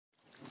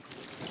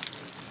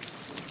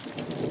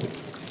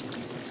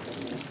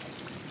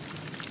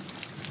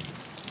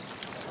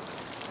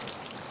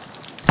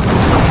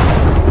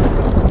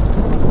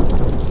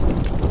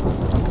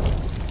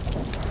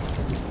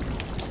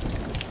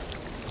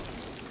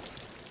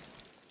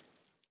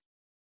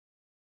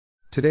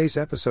Today's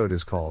episode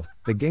is called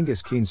The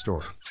Genghis Keane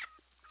Story.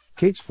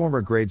 Kate's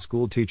former grade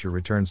school teacher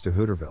returns to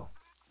Hooterville.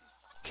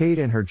 Kate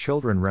and her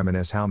children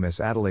reminisce how Miss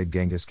Adelaide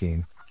Genghis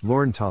Keane,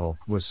 Lurene Tuttle,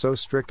 was so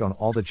strict on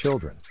all the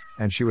children,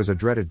 and she was a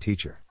dreaded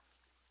teacher.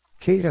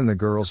 Kate and the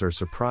girls are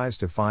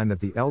surprised to find that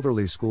the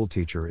elderly school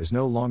teacher is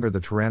no longer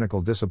the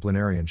tyrannical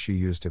disciplinarian she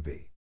used to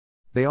be.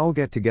 They all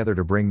get together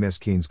to bring Miss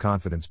Keane's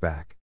confidence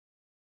back.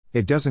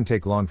 It doesn't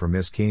take long for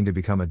Miss Keane to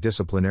become a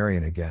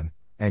disciplinarian again,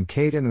 and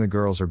Kate and the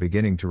girls are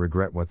beginning to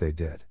regret what they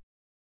did.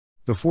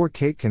 Before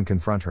Kate can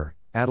confront her,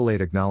 Adelaide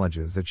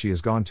acknowledges that she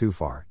has gone too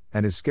far,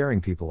 and is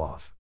scaring people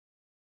off.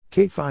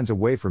 Kate finds a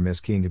way for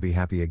Miss Keane to be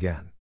happy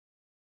again.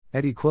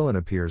 Eddie Quillan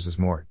appears as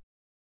Mort.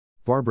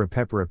 Barbara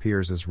Pepper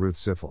appears as Ruth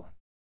Ziffel.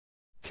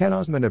 Ken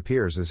Osmond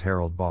appears as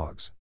Harold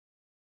Boggs.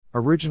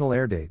 Original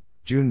air date,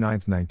 June 9,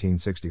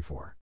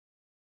 1964.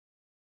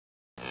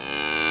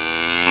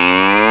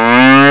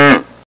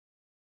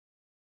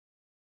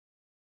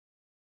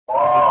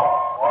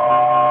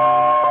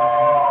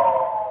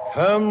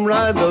 Come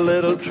ride the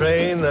little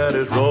train that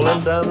is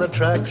rolling down the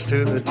tracks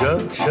to the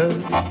junction.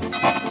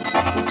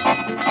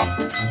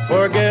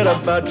 Forget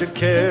about your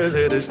cares,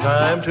 it is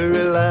time to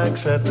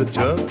relax at the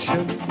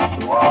junction.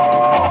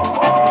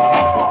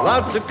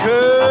 Lots of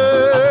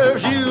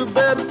curves, you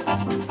bet,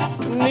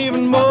 and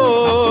even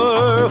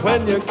more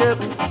when you get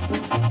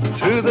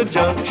to the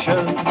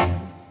junction.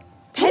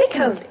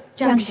 Petticoat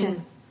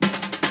Junction.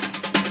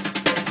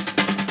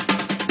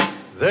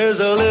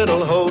 There's a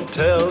little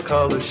hotel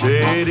called the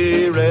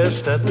Shady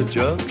Rest at the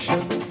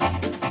junction.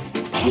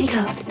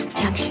 Petticoat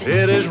Junction.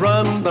 It is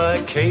run by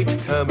Kate.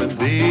 Come and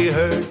be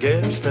her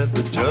guest at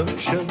the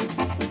junction.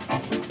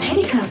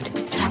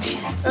 Petticoat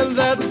Junction. And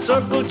that's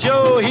Uncle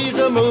Joe. He's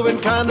a moving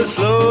kind of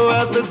slow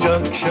at the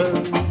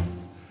junction.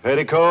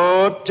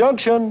 Petticoat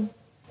Junction.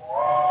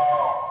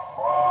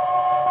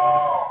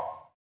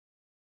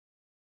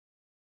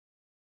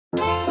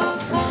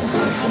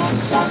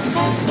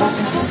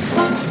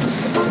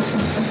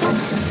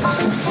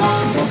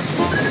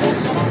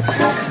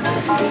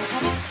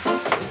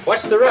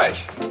 What's the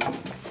rush?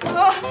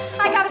 Oh,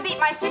 I gotta beat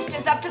my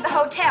sisters up to the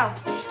hotel.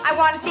 I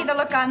want to see the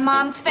look on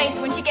Mom's face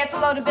when she gets a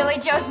load of Billy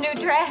Joe's new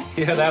dress.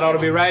 Yeah, that ought to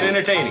be right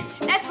entertaining.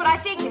 That's what I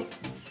figured.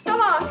 So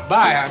long.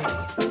 Bye, hon.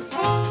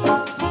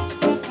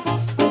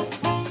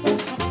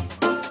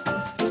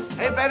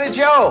 Hey, Betty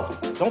Joe,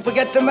 don't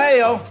forget the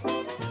mail.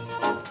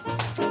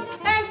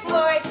 Thanks,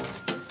 Floyd.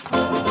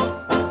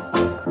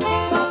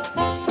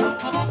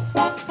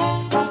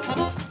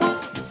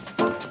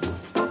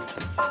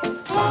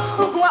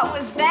 What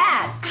was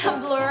that? A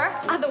blur,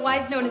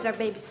 otherwise known as our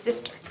baby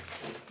sister.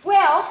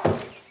 Well,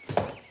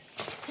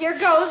 here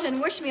goes,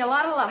 and wish me a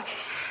lot of luck.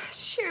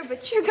 Sure,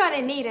 but you're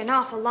gonna need an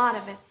awful lot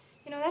of it.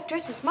 You know, that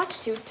dress is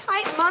much too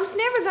tight. Mom's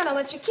never gonna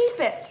let you keep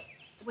it.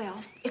 Well,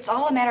 it's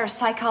all a matter of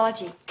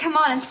psychology. Come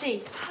on and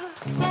see.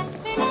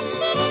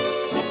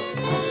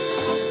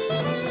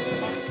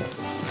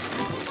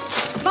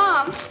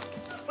 Mom,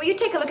 will you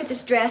take a look at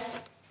this dress?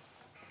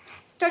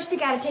 Don't you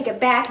think I ought to take it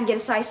back and get a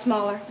size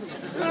smaller?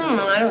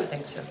 I don't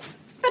think so.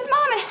 But,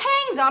 Mom, it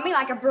hangs on me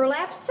like a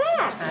burlap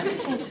sack. I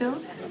don't think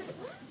so.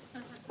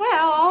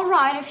 Well, all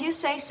right, if you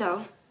say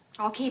so.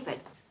 I'll keep it.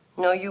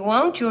 No, you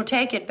won't. You'll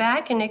take it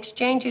back and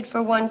exchange it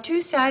for one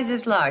 2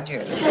 sizes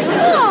larger.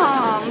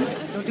 Mom!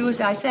 You'll do as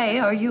I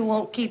say, or you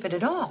won't keep it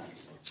at all.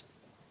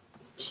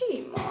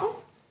 Gee, Mom.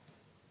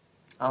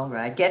 All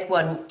right, get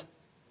one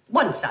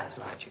size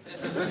larger.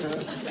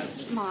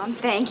 Mom,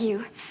 thank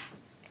you.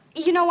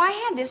 You know, I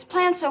had this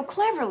planned so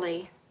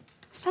cleverly.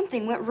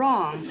 Something went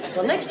wrong.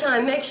 Well, next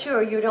time, make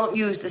sure you don't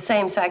use the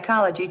same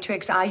psychology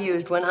tricks I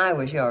used when I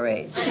was your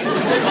age. I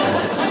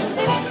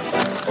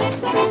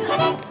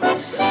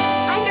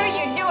knew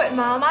you'd do it,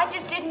 Mom. I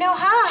just didn't know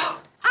how.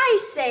 I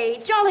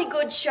say, jolly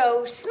good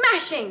show,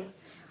 smashing.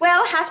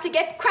 Well, have to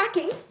get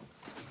cracking.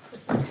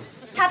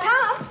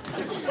 Ta-ta.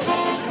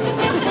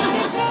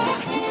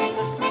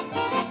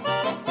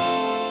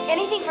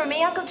 Anything for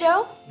me, Uncle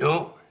Joe?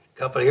 No,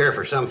 couple here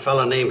for some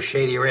fella named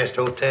Shady Rest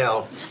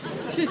Hotel.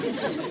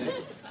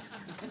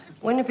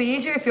 Wouldn't it be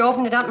easier if you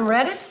opened it up and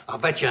read it? I'll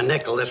bet you a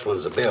nickel this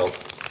one's the bill.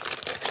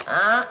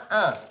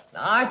 The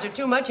odds are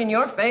too much in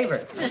your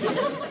favor.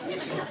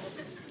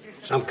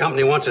 Some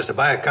company wants us to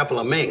buy a couple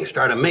of mink,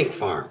 start a mink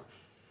farm.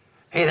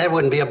 Hey, that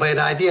wouldn't be a bad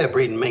idea,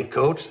 breeding mink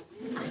coats.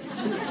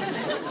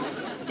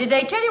 Did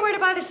they tell you where to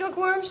buy the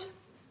silkworms?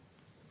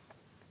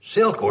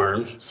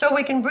 Silkworms? So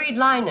we can breed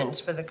linens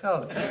for the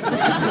coat.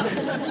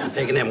 I'm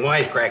taking them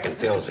wisecracking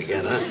pills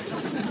again, huh?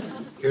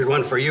 Here's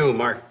one for you,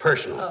 marked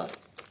personal. Oh.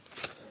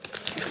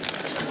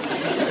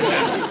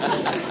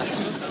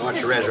 What's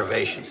your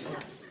reservation?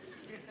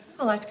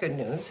 Well, that's good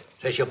news.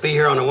 Says she'll be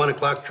here on the 1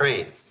 o'clock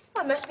train.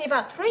 Well, it must be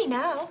about 3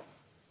 now.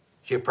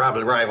 She'll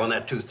probably arrive on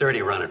that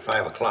 2:30 run at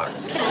 5 o'clock.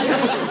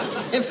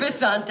 If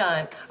it's on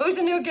time. Who's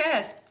the new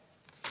guest?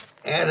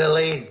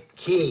 Adelaide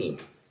Keane.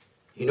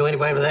 You know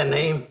anybody with that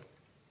name?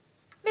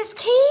 Miss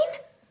Keane?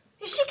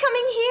 Is she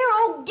coming here,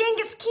 old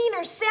Genghis Keane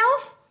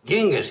herself?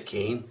 Genghis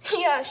Keane?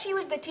 Yeah, she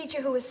was the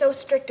teacher who was so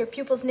strict her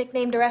pupils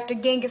nicknamed her after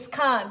Genghis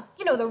Khan.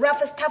 You know, the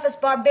roughest, toughest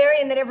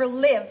barbarian that ever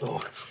lived.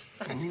 Oh.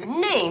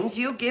 Names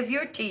you give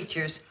your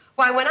teachers.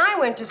 Why, when I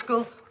went to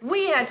school,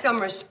 we had some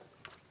Wait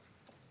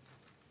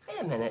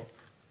a minute.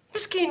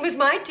 Miss Keane was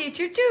my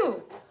teacher,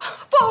 too.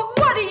 Well,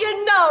 what do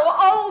you know?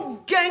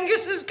 Old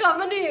Genghis is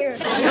coming here.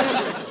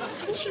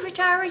 Didn't she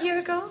retire a year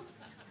ago?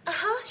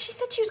 Uh-huh. She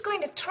said she was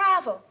going to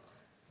travel.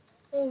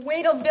 Oh,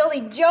 wait till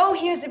Billy Joe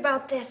hears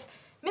about this.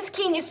 Miss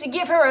Keane used to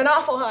give her an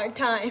awful hard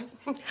time.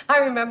 I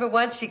remember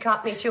once she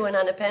caught me chewing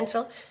on a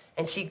pencil,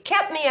 and she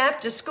kept me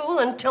after school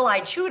until I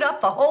chewed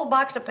up the whole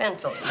box of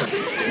pencils. And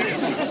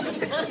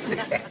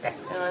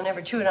I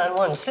never chewed on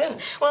one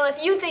since. Well,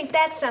 if you think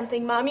that's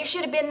something, Mom, you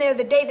should have been there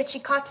the day that she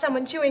caught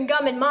someone chewing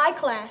gum in my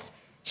class.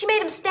 She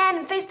made him stand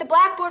and face the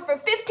blackboard for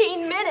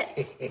 15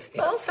 minutes.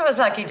 Well, so it's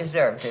like he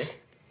deserved it.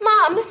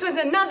 Mom, this was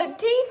another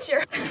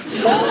teacher.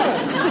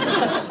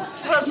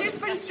 Well, she was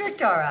pretty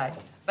strict, all right.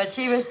 But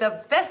she was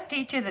the best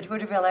teacher that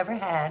Hooterville ever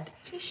had.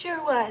 She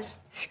sure was.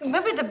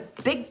 Remember the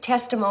big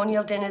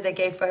testimonial dinner they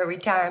gave for her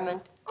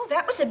retirement? Oh,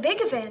 that was a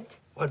big event.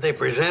 What'd they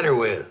present her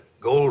with?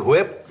 Gold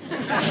whip?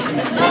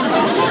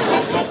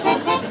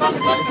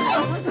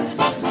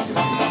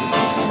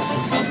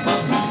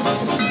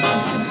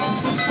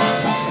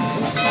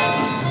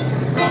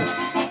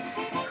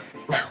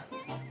 Now,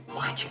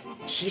 watch her.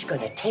 She's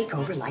going to take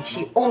over like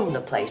she owned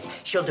the place.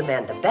 She'll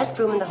demand the best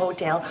room in the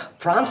hotel,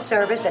 prompt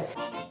service, and...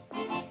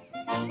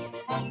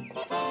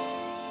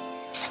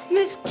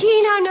 Miss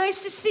Keane, how nice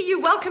to see you.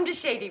 Welcome to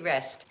Shady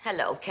Rest.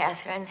 Hello,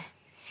 Catherine.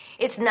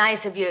 It's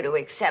nice of you to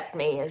accept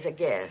me as a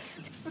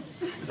guest.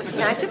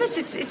 Nice of us.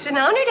 It's an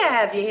honor to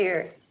have you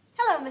here.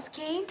 Hello, Miss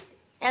Keane.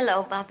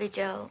 Hello, Bobby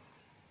Joe.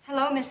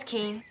 Hello, Miss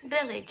Keane.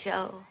 Billy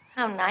Joe.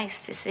 How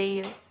nice to see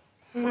you.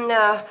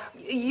 No,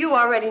 you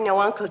already know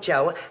Uncle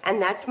Joe,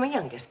 and that's my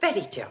youngest,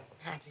 Betty Joe.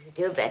 How do you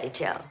do, Betty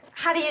Joe?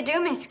 How do you do,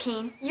 Miss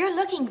Keane? You're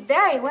looking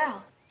very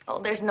well. Oh,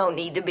 there's no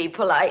need to be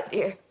polite,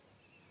 dear.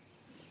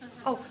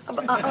 Oh,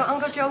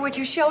 Uncle Joe, would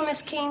you show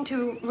Miss Keane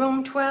to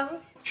room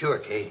 12? Sure,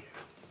 Kate.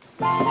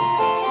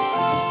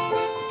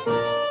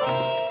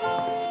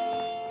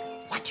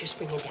 Watch her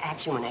spring into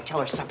action when I tell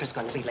her supper's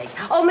gonna be late.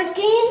 Oh, Miss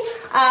Keane,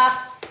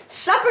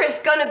 supper's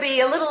gonna be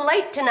a little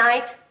late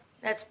tonight.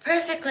 That's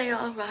perfectly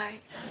all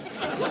right.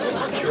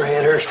 Sure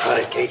had her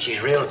spotted, Kate.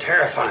 She's real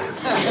terrifying.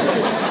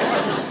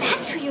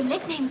 That's who you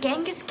nicknamed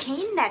Genghis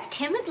Keane, that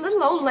timid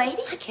little old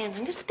lady? I can't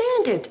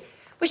understand it.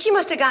 Well, she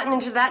must have gotten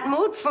into that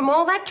mood from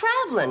all that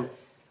traveling.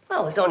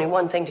 Well, there's only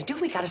one thing to do.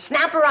 We gotta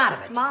snap her out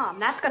of it. Mom,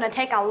 that's gonna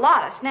take a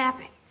lot of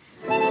snapping.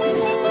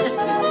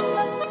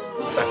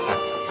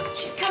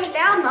 She's coming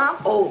down, Mom.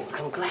 Oh,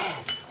 I'm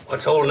glad.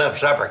 What's holding up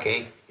supper,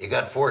 Kate? You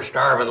got 4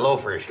 starving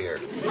loafers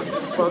here.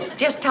 Well,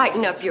 just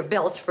tighten up your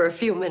belts for a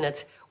few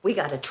minutes. We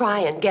gotta try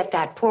and get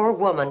that poor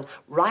woman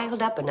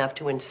riled up enough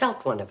to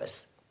insult one of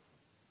us.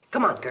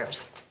 Come on,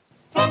 girls.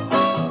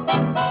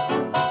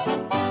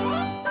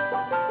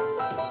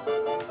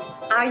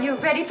 Are you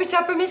ready for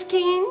supper, Miss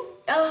Keane?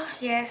 Oh,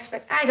 yes,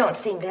 but I don't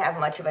seem to have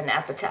much of an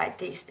appetite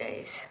these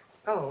days.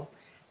 Oh.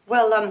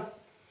 Well,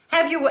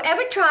 have you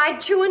ever tried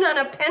chewing on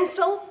a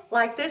pencil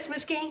like this,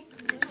 Miss Keane?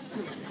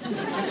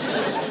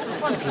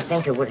 Well, if you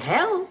think it would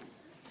help.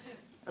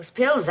 Those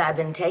pills I've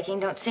been taking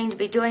don't seem to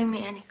be doing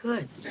me any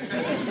good.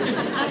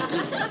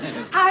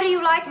 How do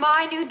you like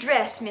my new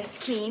dress, Miss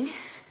Keane?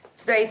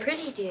 It's very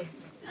pretty, dear.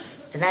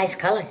 It's a nice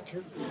color,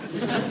 too.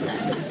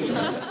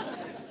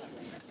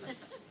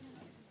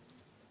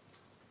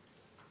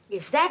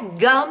 Is that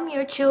gum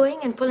you're chewing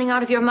and pulling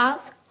out of your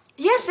mouth?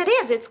 Yes, it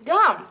is. It's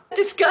gum.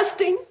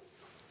 Disgusting.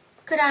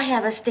 Could I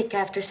have a stick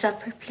after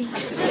supper, please?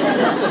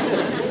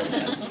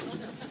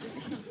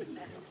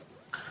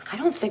 I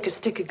don't think a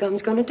stick of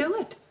gum's gonna do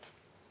it.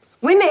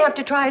 We may have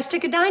to try a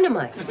stick of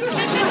dynamite.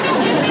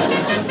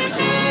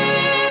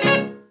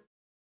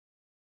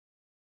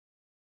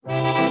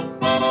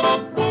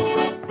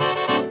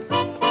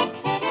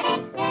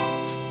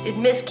 Did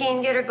Miss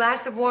Keane get her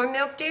glass of warm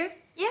milk, dear?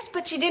 Yes,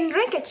 but she didn't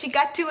drink it. She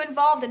got too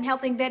involved in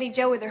helping Betty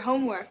Joe with her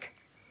homework.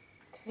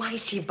 Why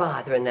is she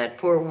bothering that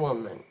poor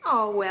woman?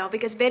 Oh, well,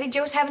 because Betty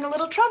Joe's having a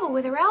little trouble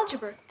with her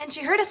algebra. And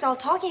she heard us all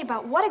talking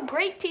about what a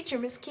great teacher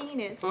Miss Keane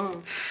is.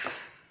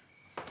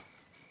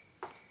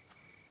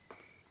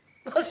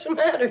 What's the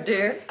matter,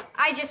 dear?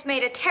 I just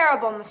made a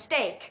terrible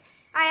mistake.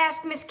 I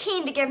asked Miss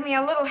Keane to give me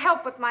a little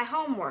help with my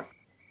homework.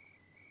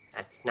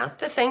 That's not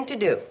the thing to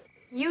do.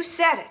 You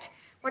said it.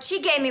 What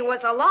she gave me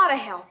was a lot of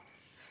help.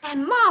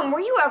 And, Mom,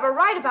 were you ever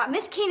right about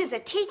Miss Keane as a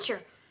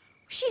teacher?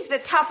 She's the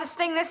toughest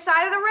thing this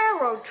side of the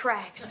railroad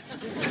tracks.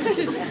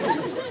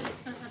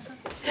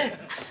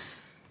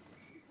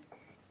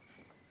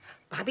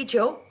 Bobby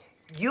Joe,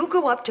 you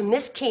go up to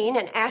Miss Keane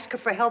and ask her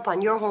for help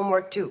on your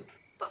homework, too.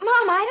 But,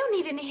 Mom, I don't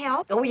need any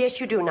help. Oh, yes,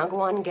 you do. Now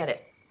go on and get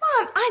it.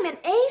 Mom, I'm an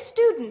A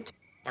student.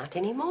 Not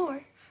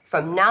anymore.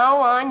 From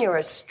now on, you're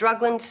a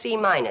struggling C-.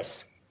 Oh,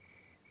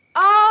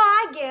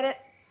 I get it.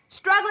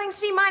 Struggling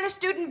C-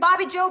 student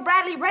Bobby Joe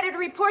Bradley ready to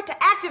report to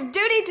active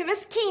duty to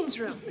Miss Keane's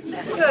room.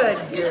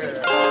 Good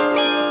girl.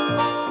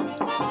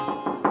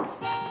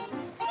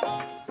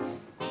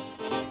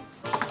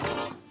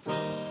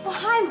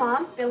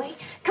 Mom, Billy.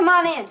 Come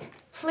on in,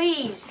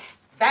 please.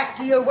 Back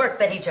to your work,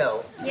 Betty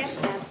Jo. Yes,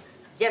 ma'am.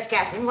 Yes,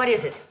 Catherine, what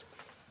is it?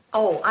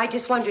 Oh, I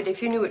just wondered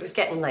if you knew it was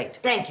getting late.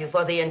 Thank you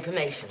for the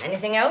information.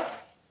 Anything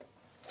else?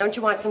 Don't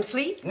you want some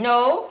sleep?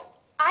 No.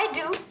 I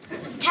do.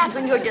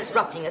 Catherine, you're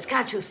disrupting us.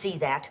 Can't you see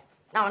that?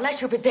 Now, unless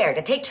you're prepared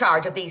to take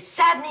charge of these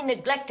sadly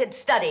neglected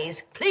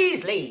studies,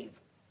 please leave.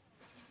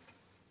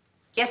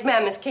 Yes,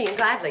 ma'am, Miss Keane.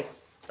 Gladly.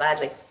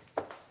 Gladly.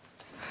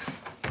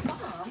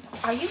 Mom,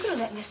 are you going to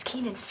let Miss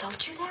Keane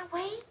insult you that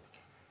way?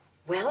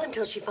 Well,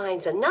 until she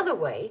finds another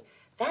way,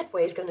 that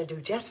way's going to do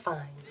just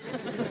fine.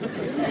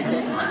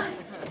 Just fine.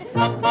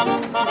 Good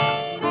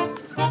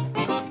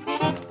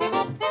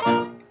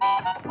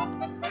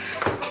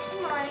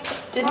morning.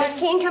 Did Miss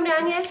Keane come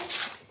down yet?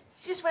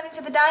 She just went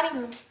into the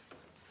dining room.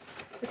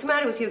 What's the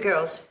matter with you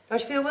girls?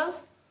 Don't you feel well?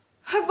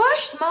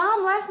 Hushed,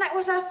 Mom. Last night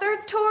was our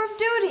third tour of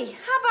duty.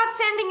 How about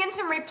sending in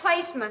some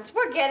replacements?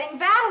 We're getting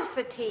battle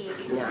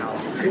fatigue. Now,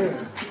 girl,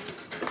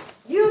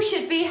 you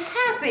should be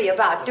happy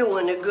about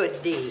doing a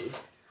good deed.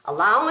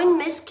 Allowing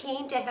Miss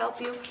Keane to help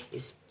you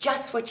is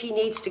just what she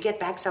needs to get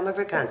back some of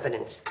her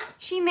confidence.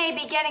 She may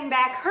be getting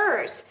back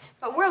hers,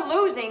 but we're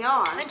losing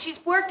ours. And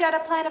she's worked out a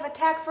plan of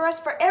attack for us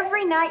for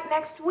every night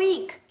next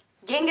week.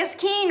 Genghis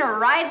Keane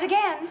rides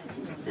again.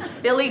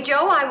 Billy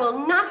Joe, I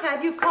will not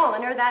have you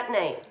calling her that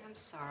name. I'm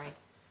sorry.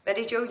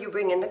 Betty Joe, you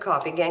bring in the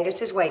coffee.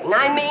 Genghis is waiting.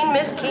 I mean,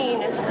 Miss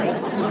Keane is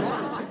waiting.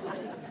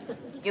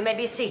 You may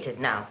be seated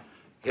now.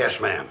 Yes,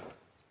 ma'am.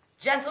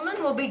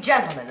 Gentlemen will be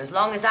gentlemen as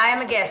long as I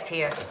am a guest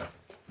here.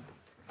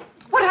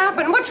 What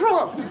happened? What's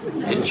wrong?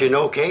 Didn't you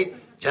know, Kate?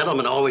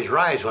 Gentlemen always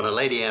rise when a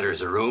lady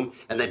enters a room,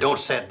 and they don't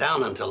sit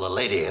down until the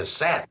lady has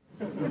sat.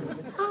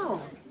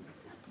 Oh,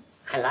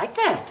 I like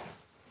that.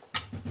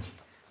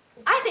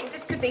 I think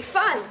this could be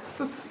fun.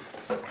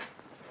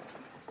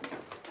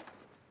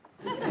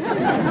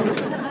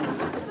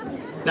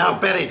 Now,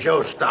 Betty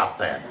Joe, stop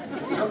that.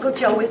 Uncle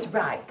Joe is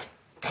right.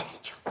 Betty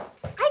Joe.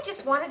 I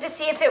just wanted to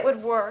see if it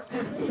would work.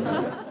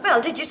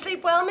 Well, did you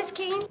sleep well, Miss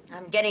Keane?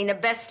 I'm getting the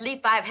best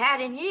sleep I've had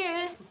in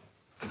years.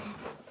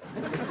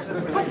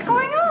 What's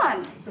going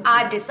on?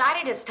 I've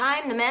decided it's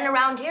time the men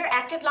around here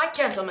acted like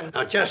gentlemen.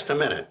 Now, just a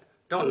minute.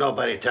 Don't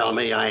nobody tell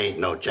me I ain't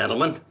no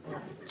gentleman.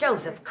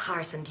 Joseph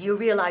Carson, do you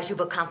realize you've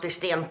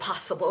accomplished the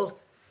impossible?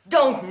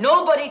 Don't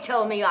nobody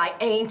tell me I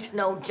ain't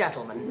no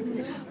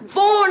gentleman.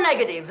 4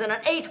 negatives in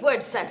an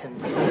 8-word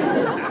sentence.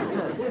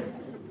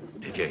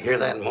 Did you hear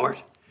that, Mort?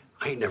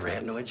 I ain't never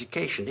had no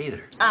education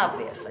either.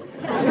 Obviously.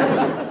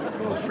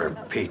 Oh, for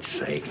Pete's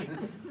sake.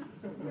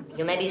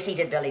 You may be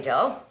seated, Billy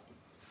Joe.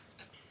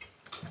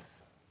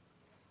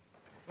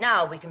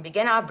 Now we can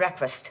begin our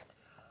breakfast.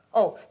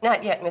 Oh,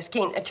 not yet, Miss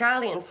Keane.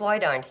 Charlie and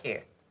Floyd aren't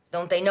here.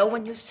 Don't they know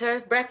when you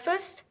serve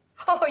breakfast?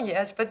 Oh,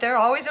 yes, but they're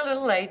always a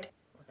little late.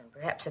 Well, then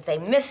perhaps if they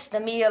missed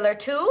a meal or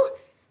two,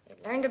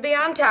 they'd learn to be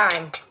on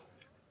time.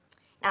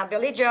 Now,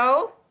 Billy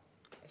Joe,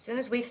 as soon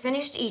as we've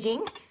finished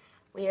eating,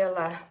 we'll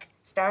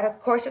start a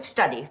course of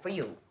study for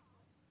you.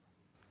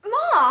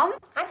 Mom!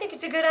 I think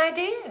it's a good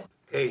idea.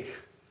 Kate,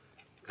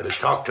 could I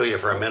talk to you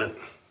for a minute?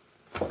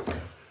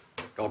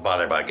 Don't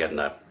bother about getting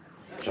up.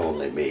 It's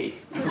only me.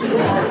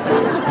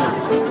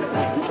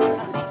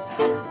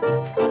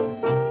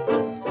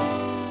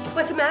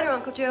 What's the matter,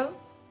 Uncle Joe?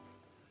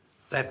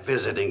 That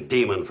visiting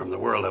demon from the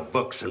world of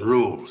books and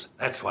rules.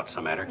 That's what's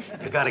the matter.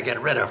 You gotta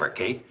get rid of her,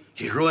 Kate.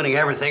 She's ruining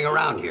everything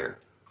around here.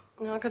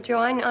 Uncle Joe,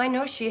 I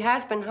know she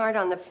has been hard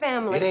on the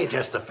family. It ain't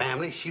just the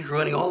family. She's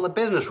ruining all the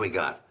business we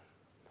got.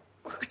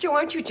 Uncle Joe,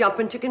 aren't you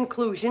jumping to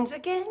conclusions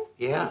again?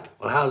 Yeah?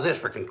 Well, how's this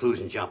for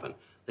conclusion jumping?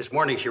 This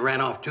morning she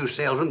ran off 2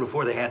 salesmen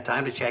before they had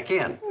time to check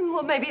in.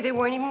 Well, maybe they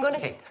weren't even going to...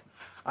 Hey,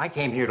 I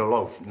came here to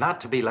loaf,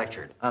 not to be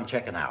lectured. I'm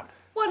checking out.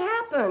 What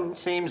happened?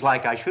 Seems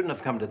like I shouldn't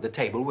have come to the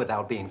table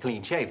without being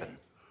clean-shaven.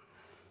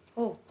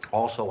 Oh.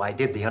 Also, I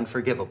did the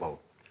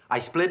unforgivable. I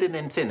split an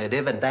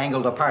infinitive and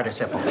dangled a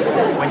participle.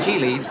 When she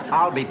leaves,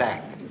 I'll be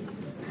back.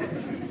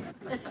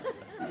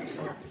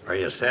 Are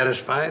you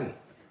satisfied?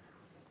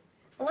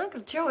 Well,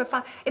 Uncle Joe,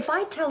 if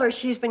I tell her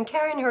she's been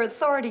carrying her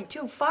authority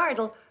too far,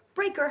 it'll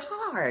break her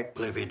heart.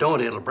 Well, if you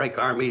don't, it'll break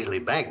our measly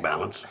bank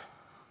balance.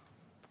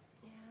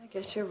 Yeah, I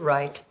guess you're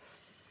right.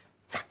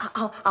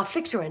 I'll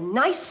fix her a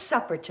nice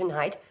supper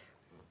tonight,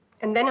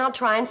 and then I'll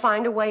try and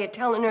find a way of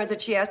telling her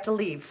that she has to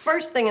leave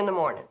first thing in the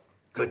morning.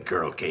 Good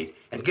girl, Kate.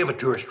 And give it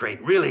to her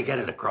straight. Really get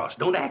it across.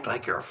 Don't act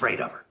like you're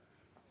afraid of her.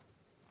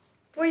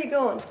 Where are you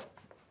going?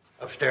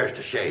 Upstairs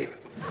to shave.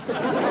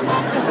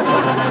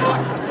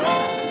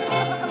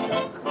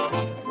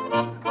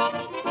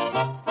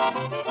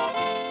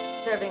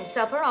 Serving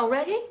supper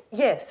already?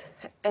 Yes,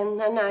 and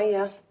then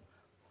I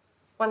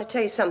want to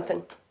tell you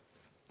something.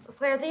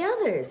 Where are the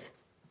others?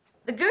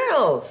 The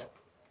girls?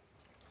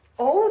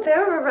 Oh,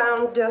 they're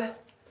around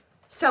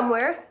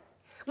somewhere.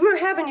 We're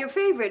having your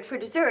favorite for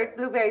dessert,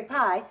 blueberry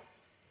pie.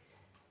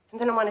 And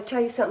then I want to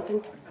tell you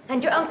something.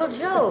 And your Uncle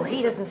Joe,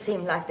 he doesn't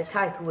seem like the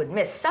type who would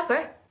miss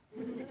supper.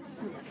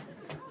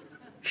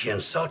 She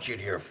insults you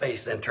to your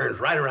face, then turns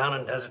right around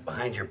and does it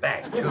behind your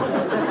back, too.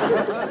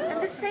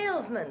 And the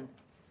salesman?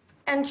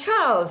 And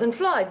Charles and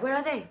Floyd, where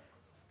are they?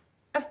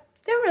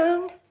 They're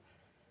around.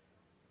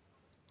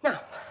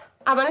 Now,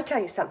 I want to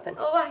tell you something.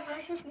 Oh, I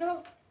don't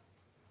know.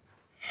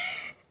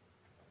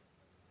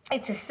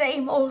 It's the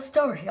same old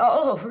story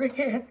all over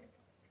again.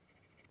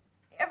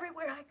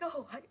 Everywhere I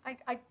go,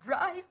 I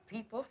drive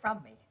people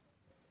from me.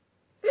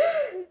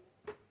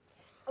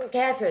 Oh,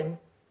 Catherine,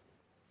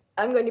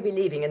 I'm going to be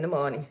leaving in the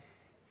morning.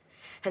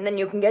 And then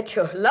you can get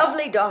your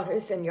lovely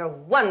daughters and your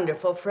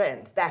wonderful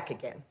friends back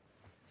again.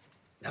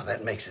 Now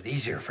that makes it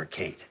easier for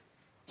Kate.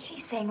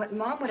 She's saying what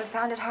Mom would have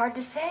found it hard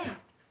to say.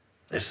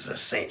 This is a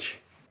cinch.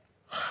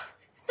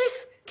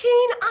 Miss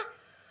Keane,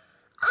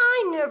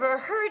 I never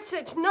heard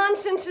such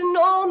nonsense in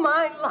all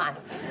my life.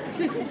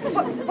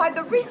 Why,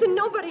 the reason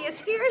nobody is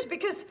here is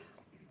because,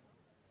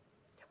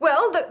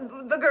 well,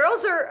 the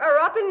girls are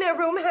up in their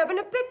room having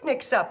a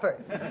picnic supper.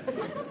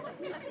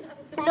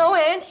 No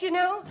aunts, you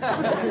know.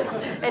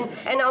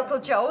 And Uncle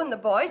Joe and the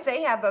boys,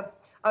 they have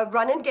a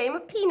running game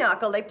of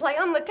pinochle. They play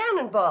on the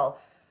cannonball,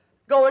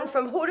 going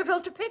from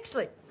Hooterville to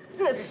Pixley.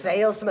 And the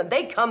salesmen,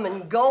 they come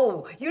and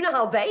go. You know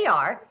how they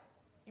are.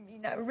 You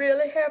mean I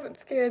really haven't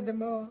scared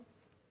them all?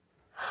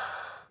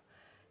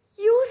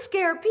 You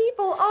scare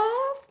people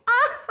off?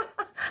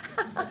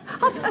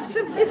 Oh, that's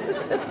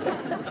amusing.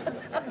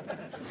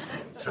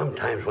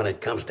 Sometimes when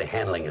it comes to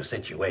handling a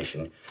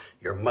situation,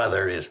 your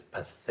mother is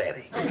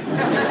pathetic. You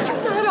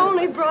not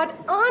only brought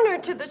honor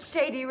to the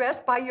Shady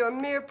Rest by your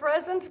mere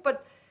presence,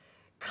 but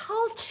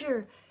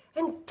culture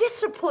and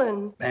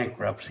discipline.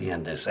 Bankruptcy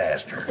and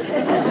disaster.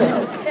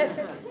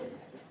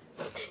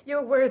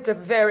 Your words are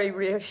very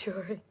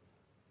reassuring.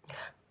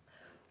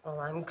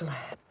 Well, I'm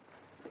glad.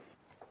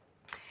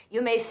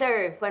 You may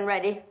serve when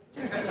ready.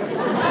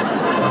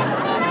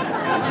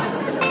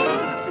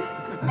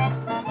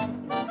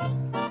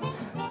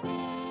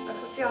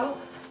 Uncle Joe,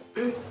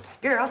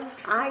 girls,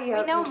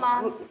 We know,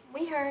 Mom.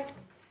 We heard.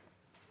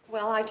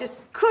 Well, I just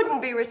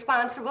couldn't be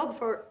responsible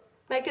for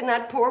making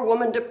that poor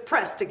woman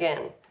depressed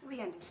again.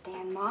 We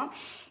understand, Mom.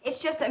 It's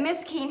just that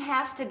Miss Keane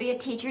has to be a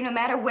teacher no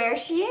matter where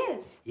she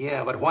is.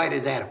 Yeah, but why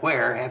did that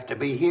where have to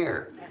be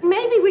here?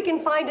 Maybe we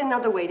can find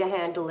another way to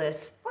handle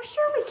this. Well,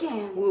 sure we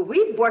can. Well,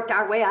 we've worked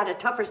our way out of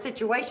tougher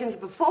situations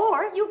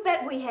before. You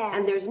bet we have.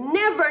 And there's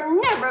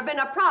never been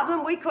a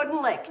problem we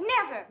couldn't lick.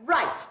 Never.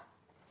 Right.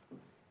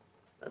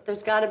 But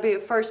there's got to be a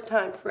first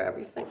time for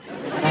everything.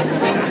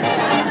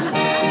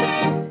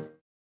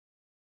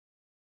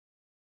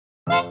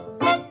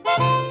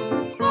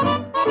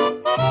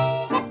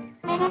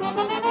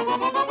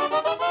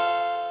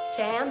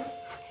 Sam,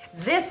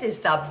 this is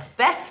the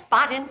best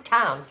spot in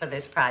town for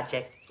this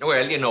project.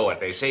 Well, you know what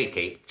they say,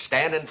 Kate.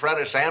 Stand in front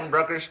of Sam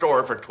Brucker's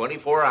store for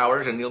 24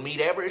 hours and you'll meet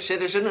every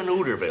citizen in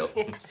Hooterville.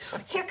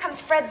 Here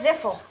comes Fred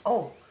Ziffel.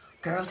 Oh,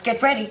 girls,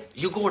 get ready.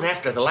 You going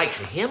after the likes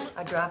of him?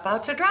 A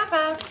dropout's a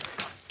dropout.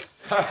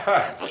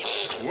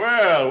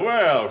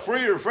 Well,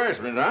 free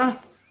refreshments, huh?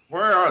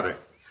 Where are they?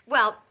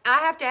 Well, I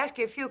have to ask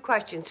you a few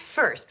questions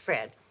first,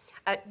 Fred.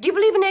 Do you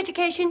believe in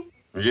education?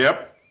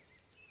 Yep.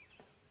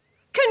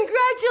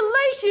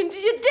 Congratulations,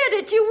 you did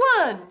it. You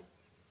won.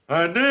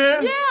 I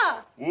did?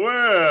 Yeah.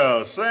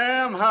 Well,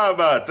 Sam, how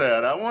about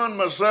that? I won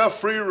myself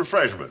free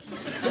refreshments.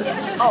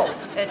 Oh,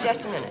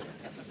 just a minute.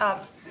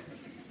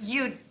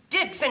 You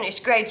did finish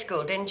grade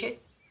school, didn't you?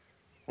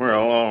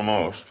 Well,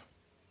 almost.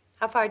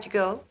 How far'd you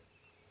go?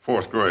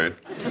 4th grade.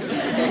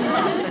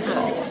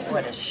 Oh,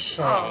 what a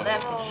shame. Oh,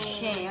 that's a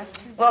shame.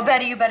 Well,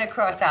 Betty, you better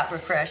cross out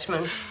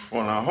refreshments.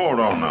 Well, now, hold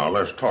on now.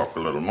 Let's talk a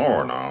little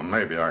more now.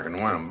 Maybe I can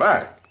win them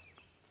back.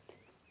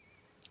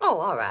 Oh,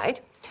 all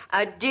right.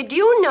 Did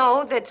you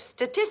know that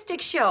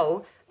statistics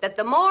show that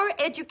the more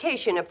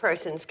education a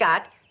person's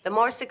got, the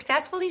more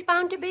successful he's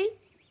bound to be?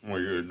 Well,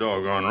 you're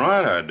doggone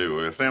right I do.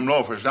 If them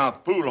loafers down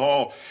at the pool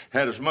hall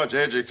had as much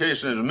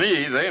education as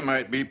me, they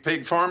might be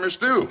pig farmers,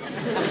 too.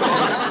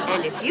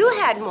 And if you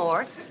had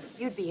more,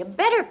 you'd be a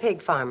better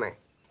pig farmer.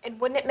 And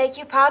wouldn't it make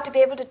you proud to be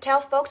able to tell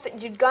folks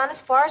that you'd gone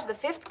as far as the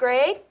 5th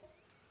grade?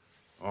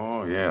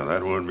 Oh, yeah,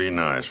 that would be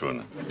nice,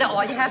 wouldn't it?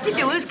 All you have to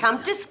do is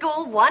come to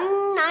school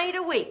one night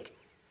a week.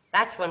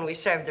 That's when we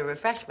serve the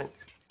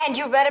refreshments. And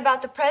you read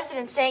about the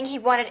president saying he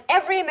wanted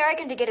every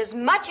American to get as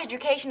much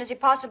education as he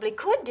possibly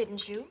could,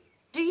 didn't you?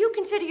 Do you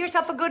consider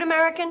yourself a good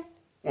American?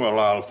 Well,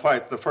 I'll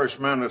fight the first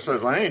man that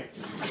says I ain't.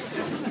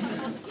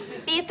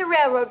 Be at the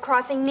railroad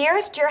crossing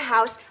nearest your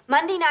house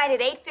Monday night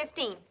at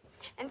 8:15.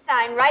 And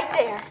sign right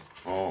there.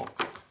 Oh,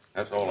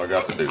 that's all I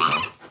got to do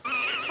now.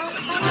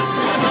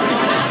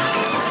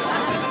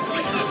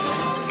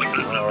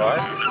 All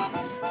right.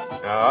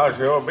 Now, I'll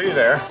sure be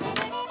there.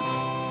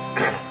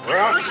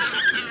 Well,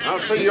 I'll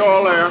see you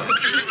all there.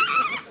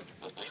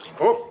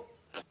 Oh,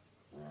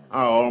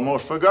 I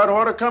almost forgot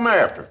what to come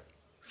after.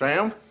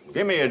 Sam,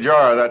 give me a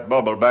jar of that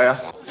bubble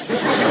bath.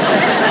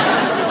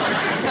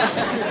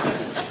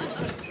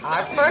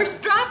 Our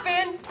first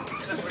drop-in.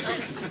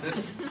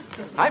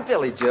 Hi,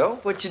 Billy Joe.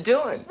 What you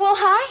doing? Well,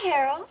 hi,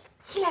 Harold.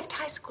 He left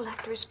high school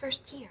after his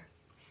first year.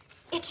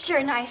 It's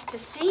sure nice to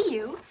see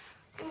you.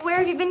 Where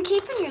have you been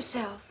keeping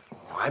yourself?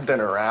 I've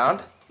been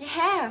around. You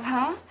have,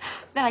 huh?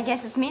 Then I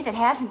guess it's me that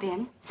hasn't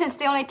been, since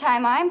the only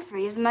time I'm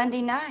free is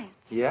Monday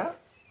nights. Yeah?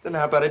 Then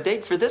how about a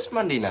date for this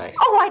Monday night?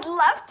 Oh, I'd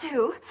love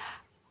to.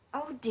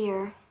 Oh,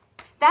 dear.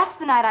 That's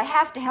the night I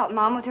have to help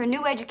Mom with her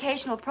new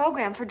educational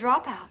program for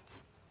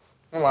dropouts.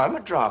 Well, I'm a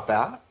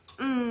dropout.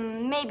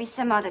 Maybe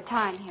some other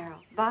time,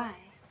 Harold. Bye.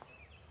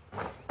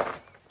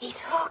 He's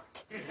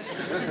hooked.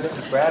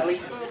 Mrs.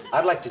 Bradley,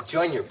 I'd like to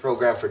join your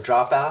program for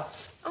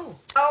dropouts.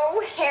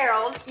 Oh,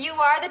 Harold, you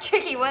are the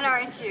tricky one,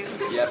 aren't you?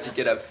 You have to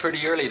get up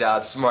pretty early to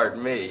outsmart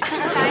me.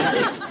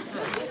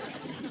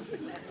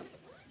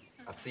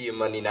 I'll see you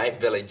Monday night,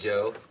 Billy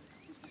Joe.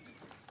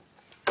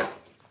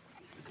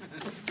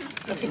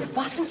 If it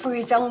wasn't for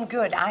his own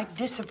good, I'd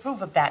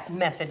disapprove of that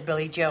method,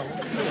 Billy Joe.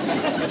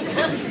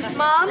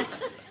 Mom,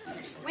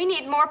 we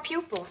need more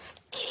pupils.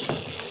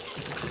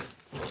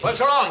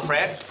 What's wrong,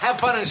 Fred? Have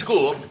fun in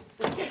school.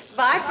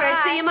 Bye, Fred.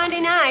 See you Monday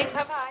night.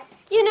 Bye-bye.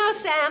 You know,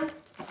 Sam,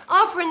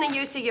 offering the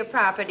use of your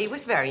property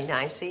was very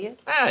nice of you.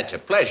 It's a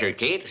pleasure,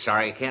 Kate.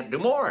 Sorry I can't do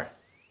more.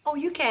 Oh,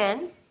 you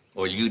can?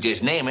 Well, you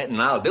just name it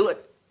and I'll do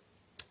it.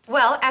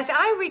 Well, as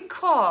I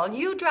recall,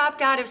 you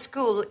dropped out of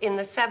school in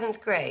the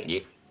 7th grade.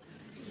 Yeah.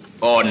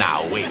 Oh,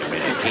 now, wait a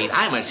minute, Kate.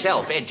 I'm a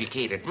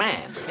self-educated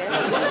man.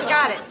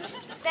 Got it.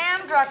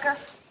 Sam Drucker,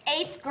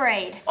 8th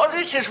grade. Oh,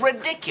 this is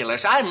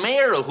ridiculous. I'm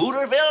mayor of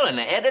Hooterville and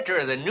the editor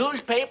of the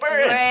newspaper.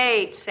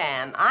 Great,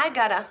 Sam. I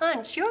got a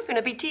hunch you're going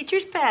to be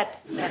teacher's pet.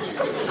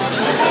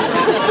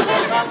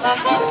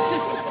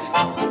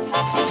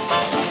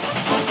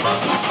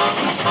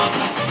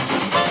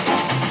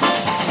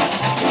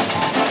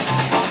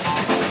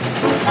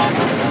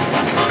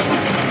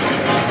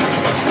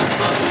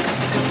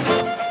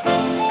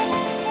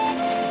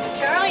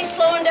 Charlie's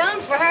slowing down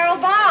for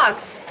Harold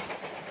Boggs.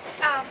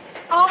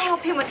 I'll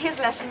help him with his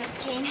lesson, Miss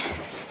Keane.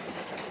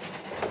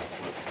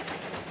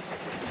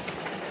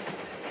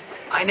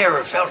 I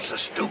never felt so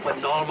stupid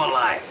in all my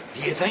life.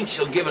 Do you think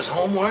she'll give us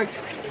homework?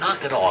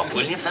 Knock it off,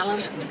 will you,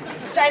 fellas?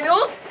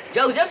 Samuel,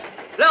 Joseph,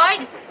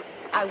 Lloyd,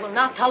 I will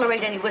not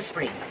tolerate any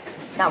whispering.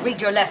 Now read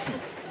your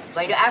lessons. I'm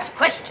going to ask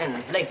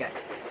questions later.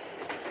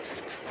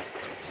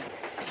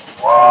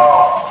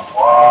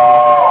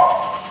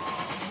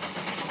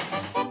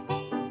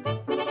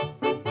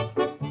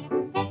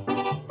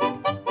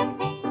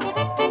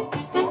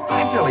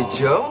 Hi, Billy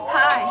Joe.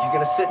 Hi. You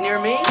gonna sit near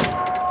me?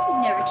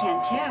 You never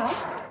can tell.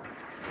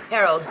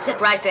 Harold, sit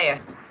right there.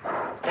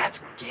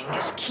 That's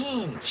Genghis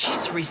Keane.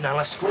 She's the reason I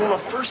left school in the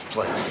first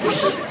place.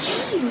 She's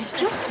changed,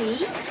 you'll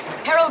see.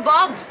 Harold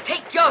Boggs,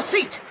 take your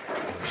seat.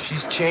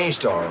 She's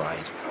changed, all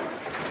right.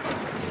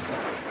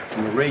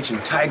 From a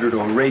raging tiger to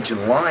a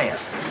raging lion.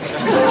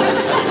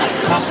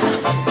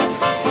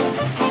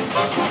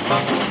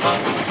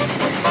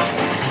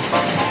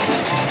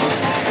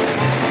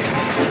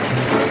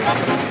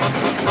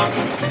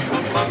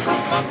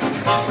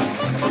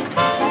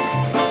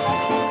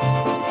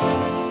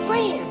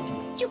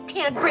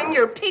 Bring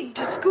your pig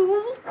to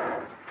school?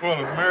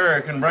 Well, if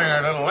Mary can bring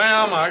her little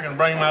lamb, I can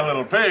bring my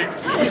little pig.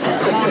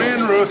 Come on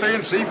in, Ruthie,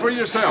 and see for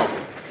yourself.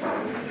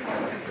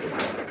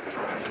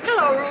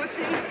 Hello,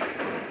 Ruthie.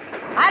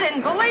 I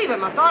didn't believe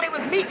him. I thought he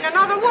was meeting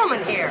another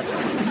woman here.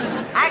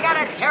 I got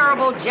a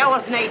terrible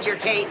jealous nature,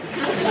 Kate.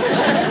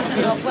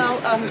 Well,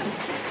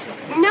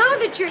 now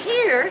that you're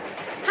here,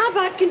 how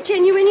about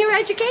continuing your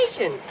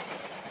education?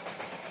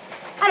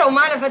 I don't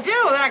mind if I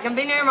do, then I can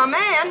be near my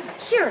man.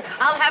 Sure,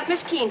 I'll have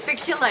Miss Keane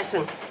fix your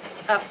lesson.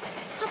 How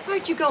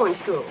far'd you go in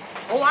school?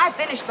 Oh, I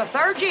finished my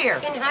 3rd year.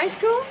 In high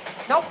school?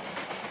 Nope.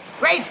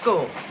 Grade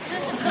school.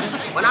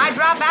 When I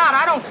drop out,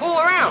 I don't fool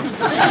around.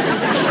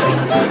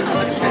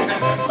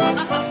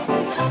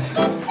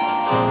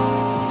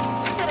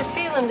 I got a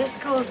feeling this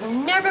school's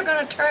never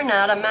gonna turn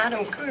out a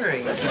Madame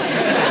Curie.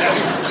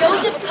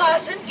 Joseph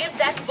Carson, give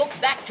that book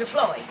back to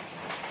Floyd.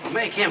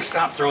 Make him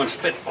stop throwing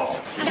spitball.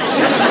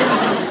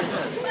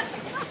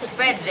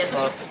 Fred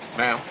Ziffel.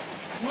 Ma'am?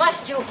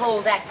 Must you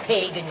hold that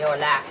pig in your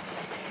lap?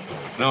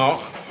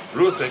 No,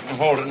 Ruthie can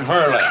hold it in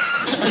her lap.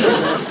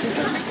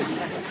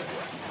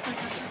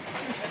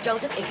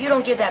 Joseph, if you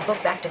don't give that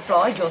book back to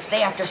Floyd, you'll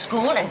stay after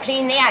school and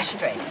clean the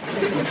ashtray.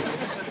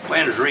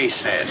 When's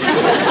recess?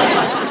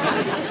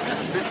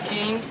 Miss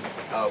Keane,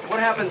 what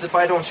happens if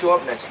I don't show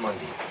up next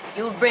Monday?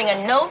 You'll bring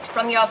a note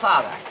from your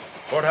father.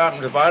 What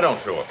happens if I don't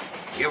show up?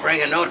 You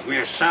bring a note from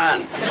your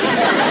son.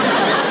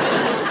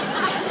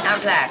 Now,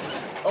 class,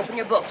 open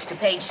your books to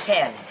page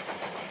 10.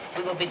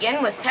 We will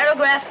begin with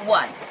paragraph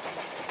 1.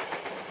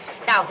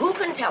 Now, who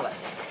can tell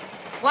us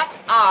what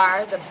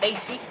are the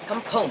basic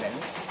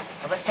components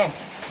of a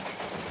sentence?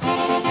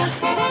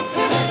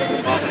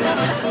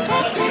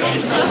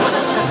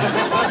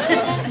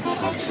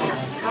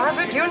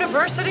 Harvard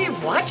University,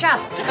 watch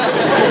out.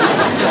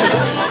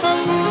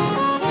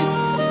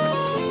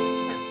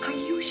 Are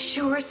you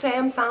sure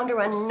Sam found her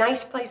a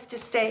nice place to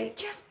stay?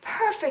 Just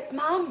perfect,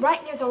 Mom.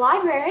 Right near the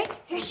library.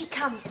 Here she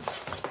comes.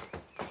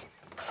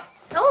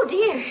 Oh,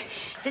 dear.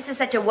 This is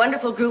such a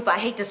wonderful group. I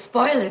hate to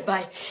spoil it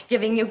by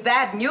giving you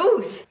bad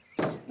news.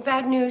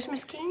 Bad news,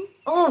 Miss Keane?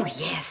 Oh,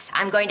 yes.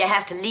 I'm going to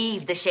have to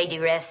leave the Shady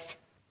Rest.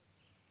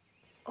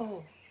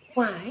 Oh,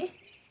 why?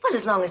 Well,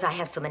 as long as I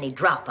have so many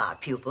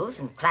dropout pupils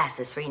and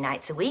classes 3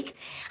 nights a week,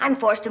 I'm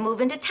forced to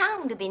move into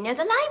town to be near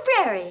the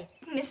library.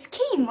 Miss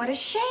Keane, what a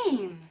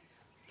shame.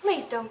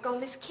 Please don't go,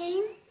 Miss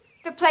Keane.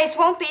 The place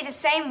won't be the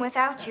same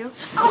without you.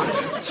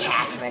 Oh,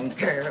 Catherine,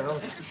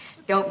 girls,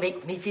 don't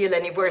make me feel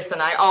any worse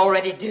than I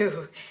already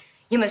do.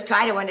 You must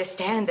try to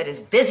understand that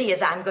as busy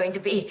as I'm going to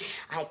be,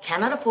 I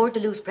cannot afford to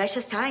lose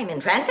precious time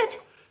in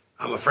transit.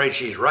 I'm afraid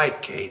she's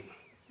right, Kate.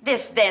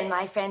 This, then,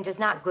 my friends, is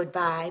not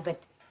goodbye, but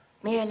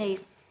merely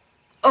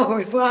au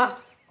revoir.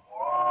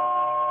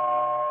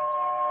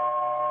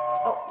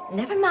 Oh,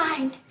 never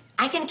mind.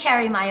 I can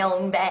carry my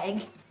own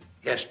bag.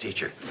 Yes,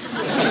 teacher.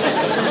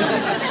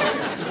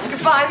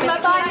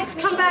 Goodbye, Miss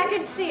Keane. Come back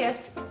and see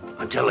us.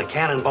 Until the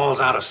cannonball's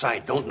out of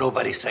sight, don't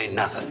nobody say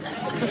nothing.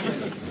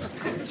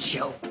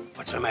 Joe.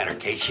 What's the matter,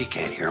 Kate? She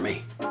can't hear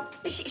me.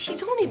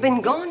 She's only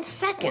been gone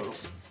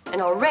seconds.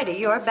 And already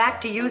you're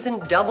back to using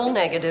double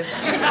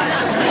negatives.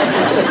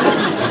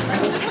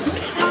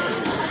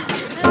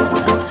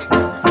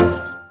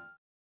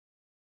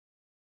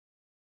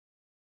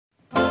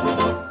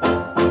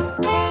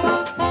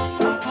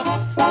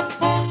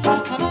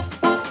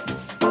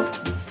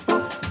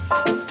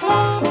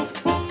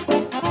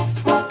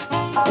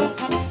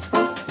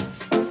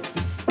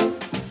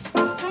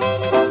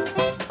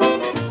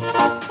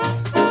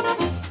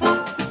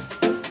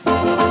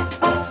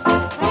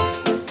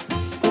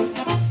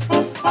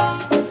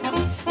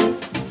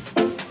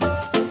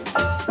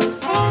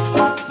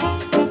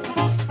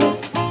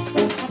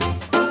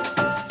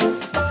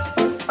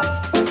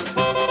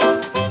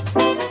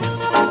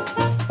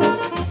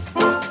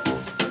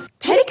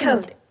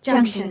 Petticoat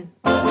Junction.